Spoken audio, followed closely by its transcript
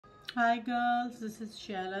Hi girls, this is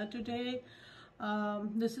Shehla today.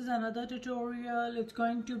 This is another tutorial. It's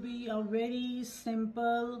going to be a very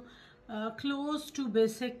simple, close to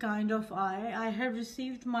basic kind of eye. I have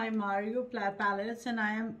received my Mario palettes and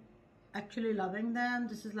I am actually loving them.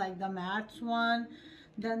 This is like the mattes one.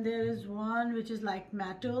 Then there is one which is like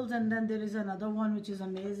metals, and then there is another one which is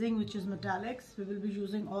amazing, which is metallics. We will be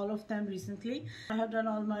using all of them recently. I have done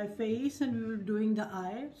all my face and we will be doing the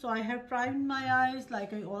eye. So I have primed my eyes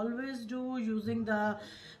like I always do using the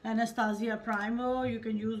Anastasia primer. You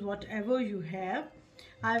can use whatever you have.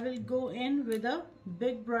 I will go in with a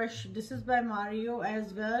big brush. This is by Mario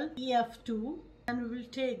as well, EF2, and we will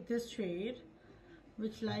take this shade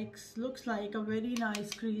which looks like a very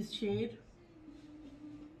nice crease shade.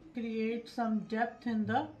 Create some depth in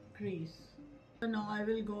the crease. So now I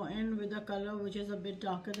will go in with a color which is a bit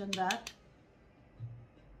darker than that.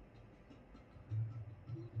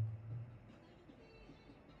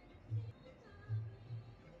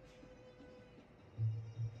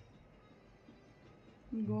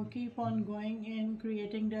 Keep on going in,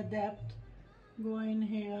 creating the depth. Go in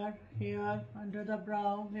here, here, under the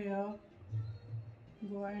brow, here.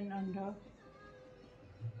 Go in under.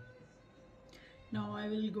 Now I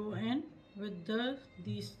will go in with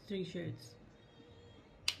these three shades.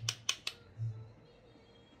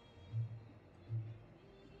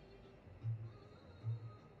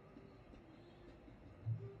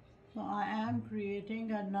 So I am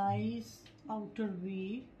creating a nice outer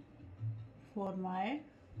V for my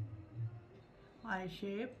eye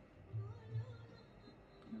shape.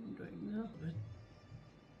 I'm doing the.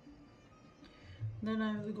 Then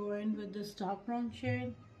I will go in with this dark brown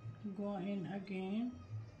shade. Go in again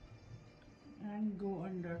and go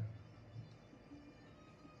under.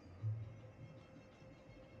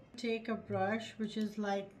 Take a brush which is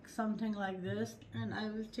like something like this, and I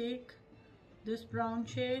will take this brown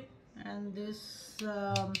shade and this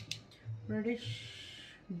reddish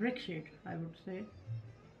brick shade, I would say,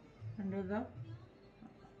 under the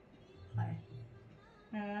eye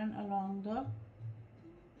and along the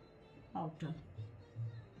outer.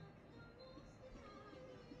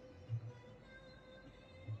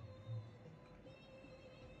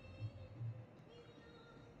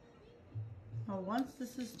 Now once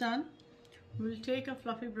this is done, we'll take a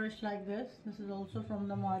fluffy brush like this. This is also from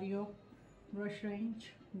the Mario brush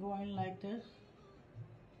range. Go in like this,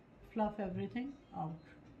 fluff everything out.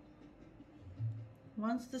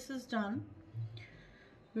 Once this is done,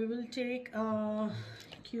 we will take a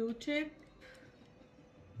Q-tip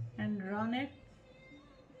and run it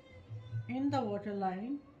in the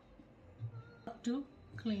waterline to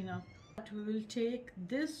clean up. We will take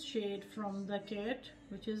this shade from the kit,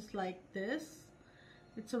 which is like this.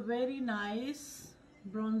 It's a very nice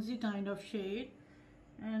bronzy kind of shade,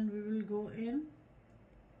 and we will go in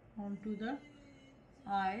onto the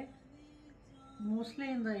eye, mostly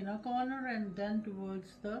in the inner corner and then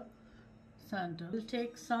towards the center. I'll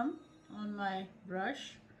take some on my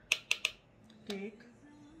brush,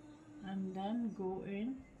 and then go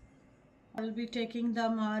in. I'll be taking the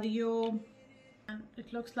Mario, and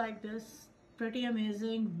it looks like this. Pretty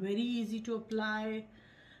amazing, very easy to apply,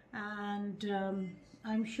 and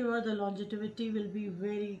I'm sure the longevity will be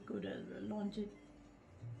very good as well.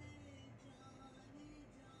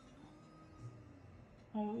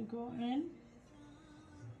 I will go in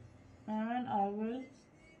and I will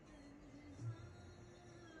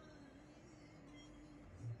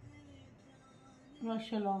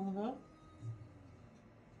brush along the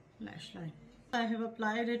lash line. I have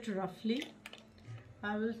applied it roughly.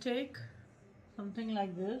 I will take something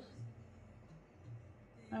like this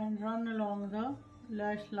and run along the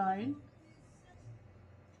lash line,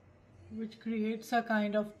 which creates a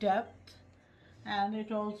kind of depth, and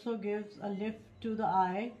it also gives a lift to the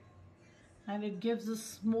eye, and it gives a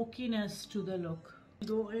smokiness to the look.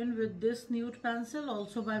 Go in with this nude pencil,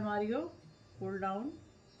 also by Mario. Pull down,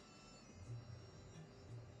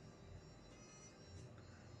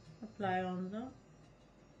 apply on the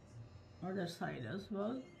other side as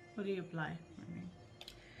well, reapply.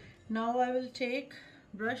 Now I will take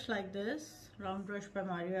brush like this, round brush by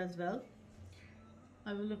Mario as well.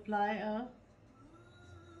 I will apply a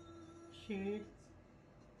shade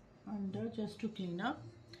under just to clean up.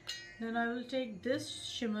 Then I will take this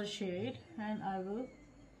shimmer shade and I will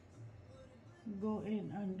go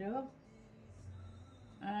in under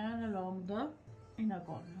and along the inner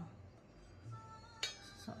corner. This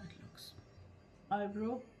is how it looks.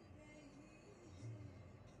 Eyebrow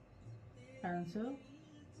pencil,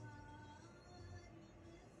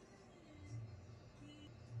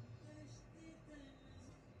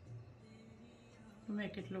 to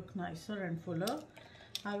make it look nicer and fuller.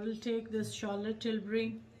 I will take this Charlotte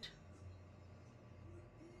Tilbury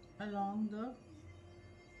along the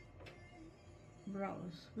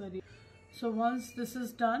brows. So once this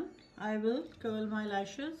is done, I will curl my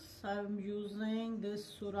lashes. I'm using this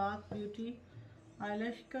Surat Beauty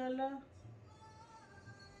eyelash curler.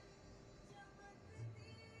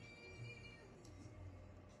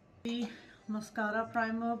 The Mascara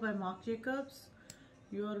Primer by Marc Jacobs.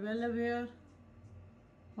 You are well aware,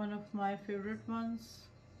 one of my favorite ones.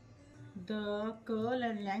 The curl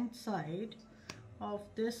and length side of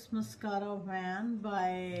this mascara van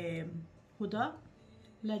by Huda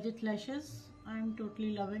Legit Lashes. I'm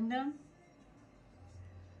totally loving them.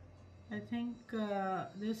 I think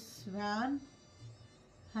this van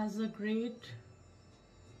has a great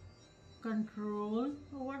control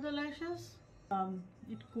over the lashes.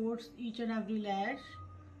 It coats each and every lash,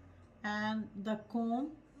 and the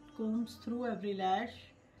combs through every lash.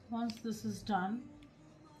 Once this is done,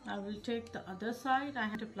 I will take the other side. I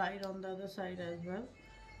had applied on the other side as well,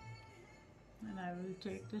 and I will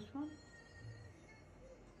take this one.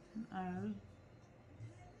 I'll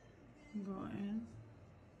go in.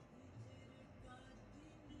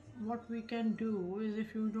 What we can do is,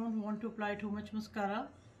 if you don't want to apply too much mascara,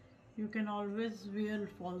 you can always wear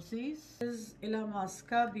falsies. This is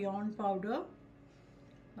Illamasqua Beyond Powder.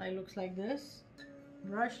 It looks like this.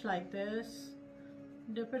 Brush like this.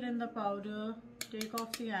 Dip it in the powder. Take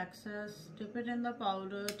off the excess. Dip it in the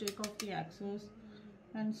powder. Take off the excess.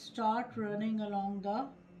 And start running along the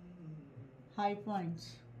high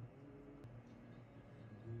points.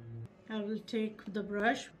 I will take the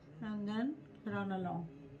brush and then run along.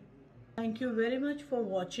 Thank you very much for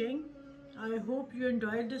watching. I hope you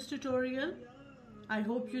enjoyed this tutorial. I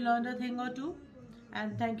hope you learned a thing or two.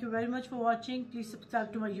 And thank you very much for watching. Please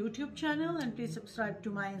subscribe to my YouTube channel and please subscribe to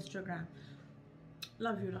my Instagram.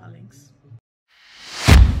 Love you, darlings.